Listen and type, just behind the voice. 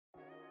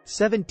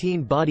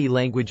17 Body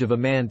language of a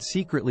man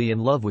secretly in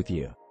love with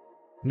you.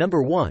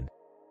 Number 1.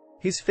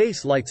 His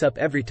face lights up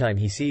every time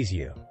he sees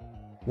you.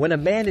 When a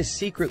man is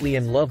secretly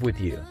in love with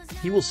you,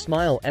 he will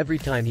smile every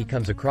time he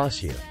comes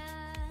across you.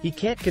 He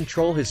can't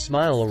control his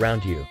smile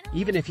around you,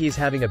 even if he is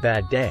having a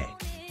bad day.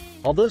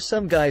 Although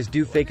some guys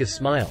do fake a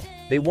smile,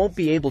 they won't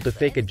be able to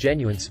fake a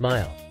genuine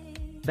smile.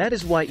 That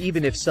is why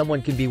even if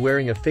someone can be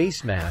wearing a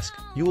face mask,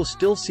 you will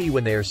still see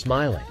when they are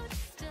smiling.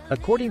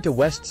 According to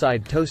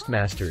Westside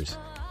Toastmasters,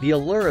 the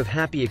allure of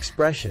happy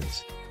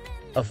expressions.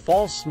 A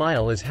false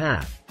smile is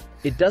half.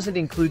 It doesn't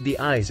include the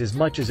eyes as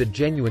much as a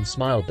genuine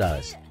smile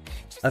does.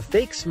 A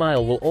fake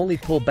smile will only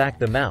pull back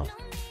the mouth,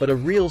 but a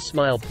real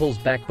smile pulls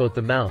back both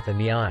the mouth and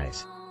the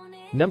eyes.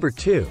 Number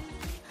 2.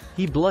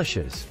 He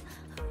blushes.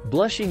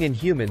 Blushing in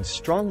humans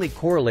strongly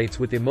correlates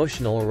with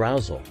emotional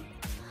arousal.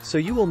 So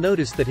you will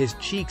notice that his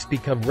cheeks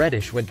become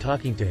reddish when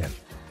talking to him.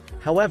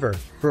 However,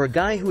 for a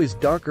guy who is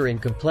darker in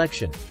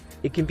complexion,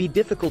 it can be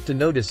difficult to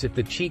notice if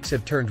the cheeks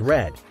have turned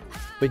red,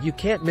 but you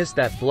can't miss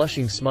that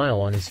blushing smile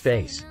on his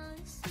face.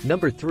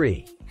 Number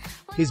 3.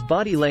 His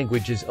body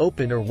language is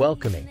open or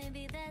welcoming.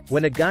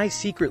 When a guy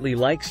secretly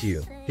likes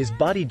you, his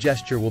body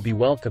gesture will be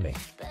welcoming.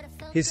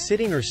 His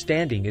sitting or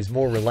standing is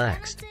more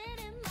relaxed.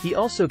 He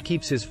also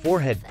keeps his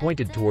forehead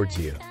pointed towards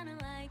you.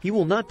 He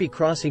will not be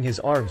crossing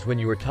his arms when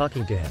you are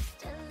talking to him.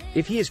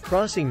 If he is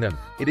crossing them,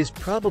 it is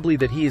probably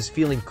that he is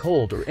feeling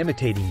cold or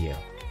imitating you.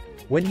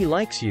 When he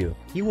likes you,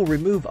 he will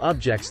remove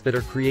objects that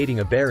are creating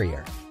a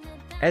barrier.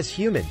 As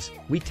humans,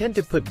 we tend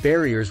to put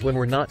barriers when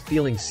we're not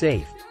feeling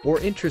safe or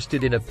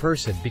interested in a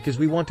person because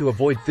we want to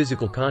avoid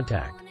physical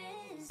contact.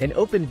 An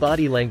open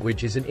body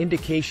language is an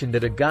indication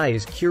that a guy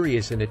is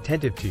curious and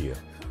attentive to you.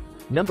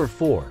 Number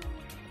 4.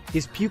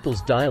 His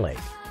pupils dilate.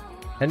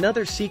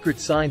 Another secret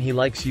sign he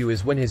likes you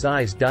is when his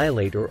eyes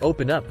dilate or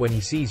open up when he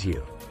sees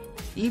you.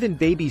 Even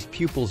babies'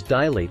 pupils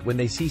dilate when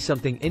they see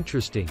something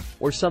interesting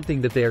or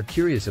something that they are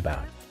curious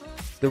about.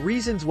 The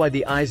reasons why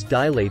the eyes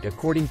dilate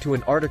according to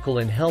an article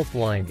in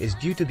Healthline is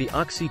due to the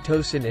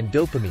oxytocin and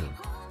dopamine,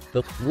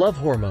 the love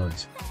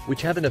hormones,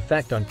 which have an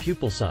effect on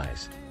pupil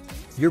size.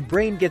 Your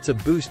brain gets a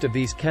boost of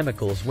these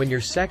chemicals when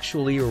you're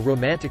sexually or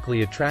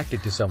romantically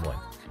attracted to someone.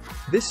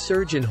 This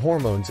surge in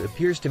hormones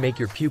appears to make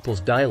your pupils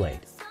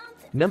dilate.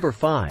 Number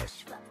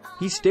 5.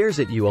 He stares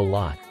at you a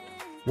lot.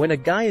 When a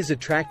guy is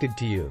attracted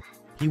to you,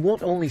 he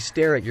won't only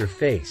stare at your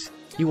face,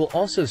 he will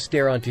also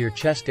stare onto your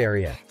chest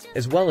area,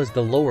 as well as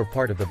the lower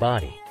part of the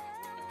body.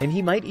 And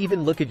he might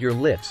even look at your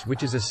lips,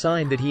 which is a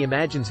sign that he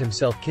imagines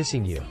himself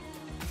kissing you.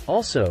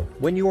 Also,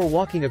 when you are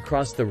walking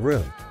across the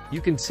room,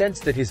 you can sense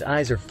that his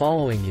eyes are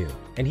following you,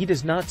 and he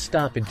does not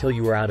stop until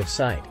you are out of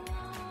sight.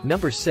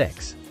 Number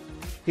 6.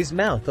 His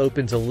mouth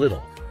opens a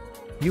little.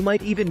 You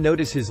might even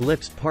notice his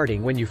lips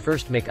parting when you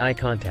first make eye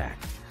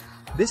contact.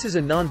 This is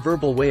a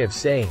non-verbal way of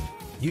saying,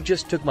 "You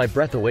just took my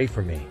breath away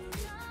from me."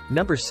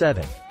 Number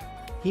 7.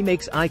 He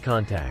makes eye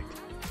contact.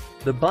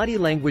 The body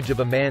language of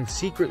a man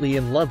secretly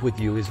in love with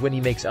you is when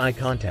he makes eye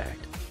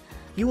contact.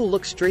 He will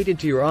look straight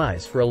into your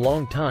eyes for a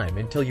long time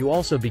until you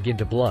also begin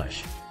to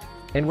blush.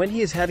 And when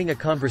he is having a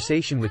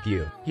conversation with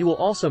you, he will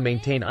also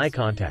maintain eye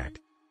contact.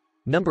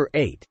 Number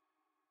 8.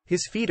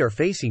 His feet are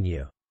facing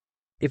you.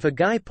 If a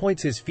guy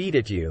points his feet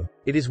at you,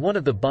 it is one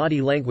of the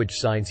body language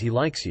signs he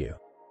likes you.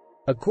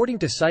 According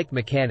to Psych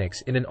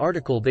Mechanics, in an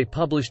article they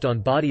published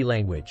on body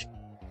language,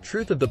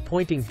 Truth of the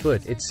Pointing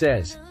Foot, it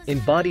says, in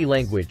body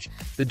language,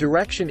 the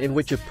direction in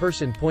which a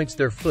person points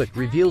their foot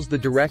reveals the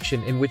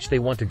direction in which they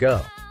want to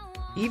go,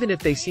 even if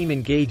they seem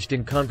engaged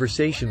in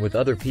conversation with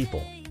other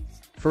people.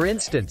 For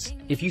instance,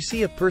 if you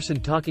see a person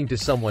talking to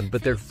someone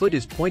but their foot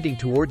is pointing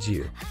towards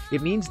you,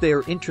 it means they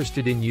are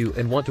interested in you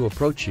and want to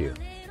approach you.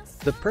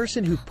 The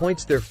person who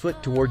points their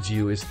foot towards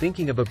you is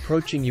thinking of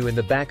approaching you in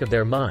the back of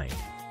their mind,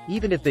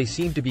 even if they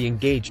seem to be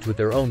engaged with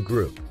their own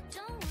group.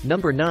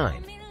 Number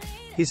 9.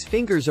 His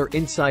fingers are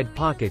inside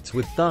pockets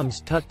with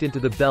thumbs tucked into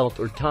the belt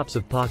or tops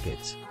of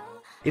pockets.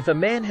 If a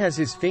man has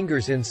his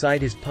fingers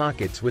inside his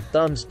pockets with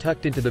thumbs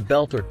tucked into the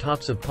belt or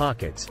tops of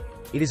pockets,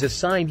 it is a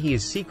sign he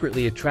is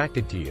secretly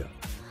attracted to you.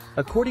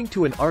 According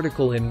to an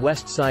article in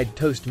Westside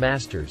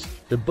Toastmasters,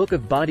 the Book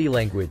of Body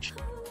Language,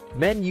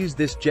 men use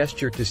this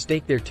gesture to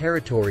stake their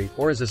territory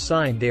or as a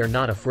sign they are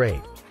not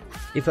afraid.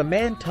 If a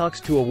man talks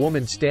to a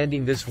woman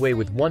standing this way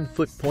with one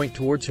foot point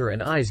towards her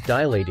and eyes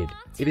dilated,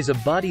 it is a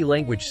body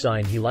language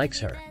sign he likes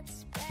her.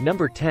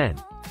 Number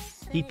 10.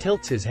 He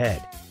tilts his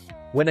head.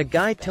 When a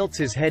guy tilts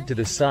his head to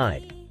the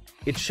side,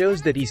 it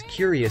shows that he's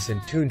curious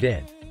and tuned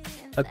in.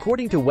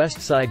 According to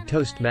Westside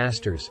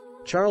Toastmasters,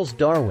 Charles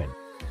Darwin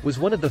was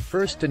one of the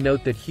first to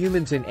note that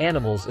humans and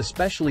animals,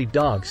 especially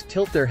dogs,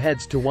 tilt their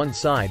heads to one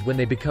side when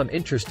they become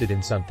interested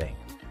in something.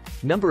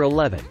 Number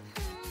 11.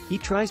 He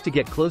tries to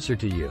get closer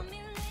to you.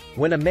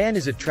 When a man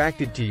is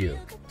attracted to you,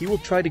 he will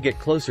try to get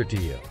closer to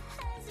you.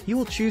 He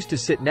will choose to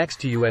sit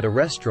next to you at a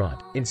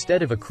restaurant,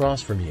 instead of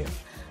across from you.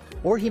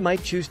 Or he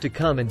might choose to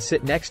come and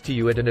sit next to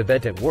you at an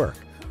event at work.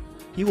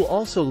 He will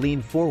also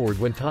lean forward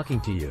when talking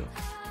to you.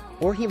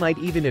 Or he might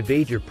even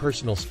invade your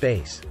personal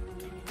space.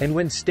 And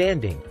when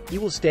standing, he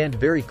will stand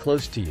very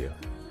close to you.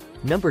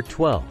 Number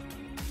 12.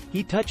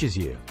 He touches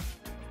you.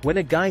 When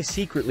a guy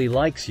secretly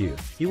likes you,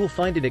 he will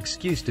find an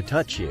excuse to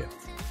touch you.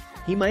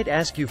 He might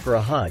ask you for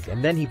a hug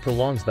and then he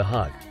prolongs the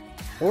hug.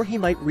 Or he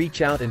might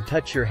reach out and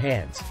touch your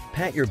hands,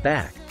 pat your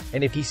back,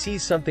 and if he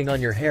sees something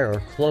on your hair or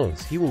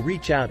clothes he will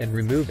reach out and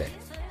remove it.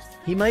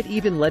 He might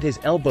even let his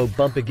elbow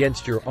bump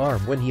against your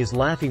arm when he is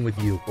laughing with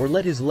you, or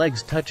let his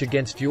legs touch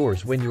against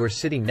yours when you are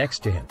sitting next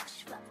to him.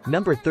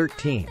 Number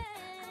 13.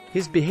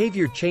 His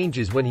behavior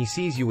changes when he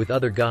sees you with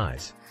other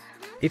guys.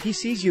 If he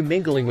sees you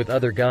mingling with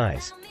other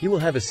guys, he will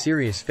have a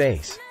serious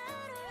face.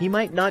 He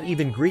might not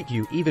even greet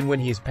you even when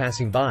he is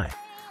passing by.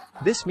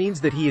 This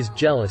means that he is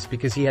jealous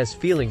because he has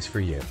feelings for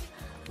you.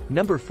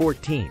 Number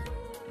 14.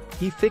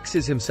 He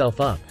fixes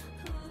himself up.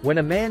 When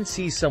a man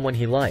sees someone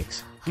he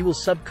likes, he will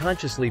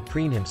subconsciously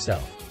preen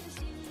himself.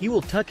 He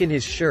will tuck in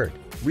his shirt,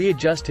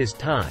 readjust his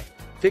tie,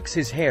 fix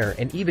his hair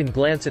and even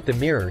glance at the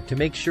mirror to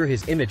make sure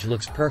his image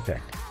looks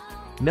perfect.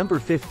 Number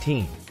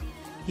 15.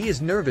 He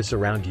is nervous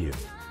around you.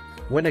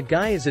 When a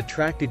guy is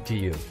attracted to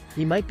you,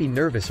 he might be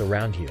nervous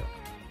around you.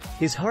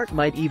 His heart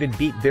might even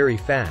beat very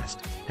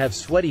fast, have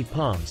sweaty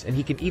palms and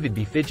he can even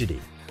be fidgety.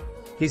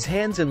 His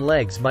hands and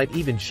legs might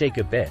even shake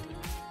a bit.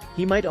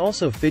 He might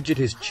also fidget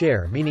his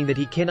chair, meaning that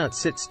he cannot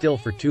sit still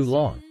for too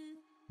long.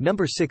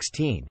 Number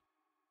 16.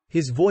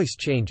 His voice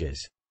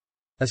changes.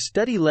 A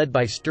study led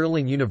by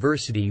Sterling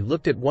University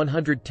looked at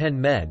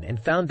 110 men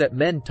and found that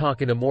men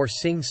talk in a more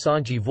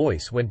sing-songy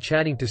voice when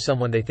chatting to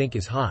someone they think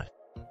is hot.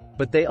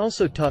 But they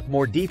also talk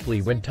more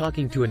deeply when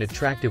talking to an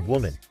attractive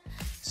woman.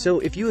 So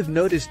if you have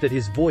noticed that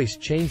his voice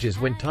changes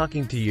when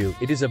talking to you,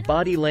 it is a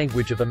body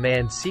language of a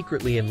man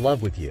secretly in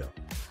love with you.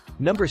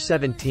 Number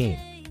 17.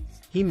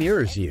 He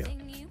mirrors you.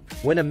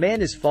 When a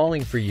man is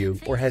falling for you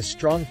or has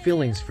strong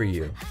feelings for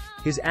you,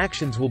 his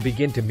actions will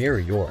begin to mirror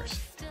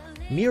yours.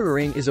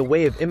 Mirroring is a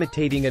way of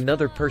imitating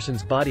another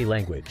person's body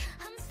language.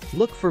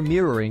 Look for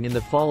mirroring in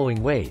the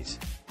following ways.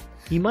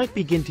 He might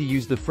begin to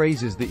use the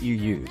phrases that you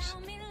use.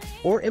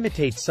 Or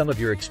imitate some of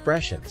your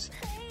expressions.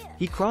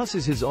 He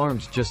crosses his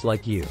arms just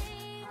like you.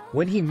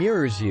 When he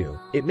mirrors you,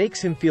 it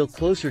makes him feel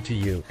closer to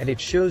you and it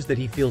shows that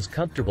he feels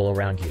comfortable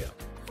around you.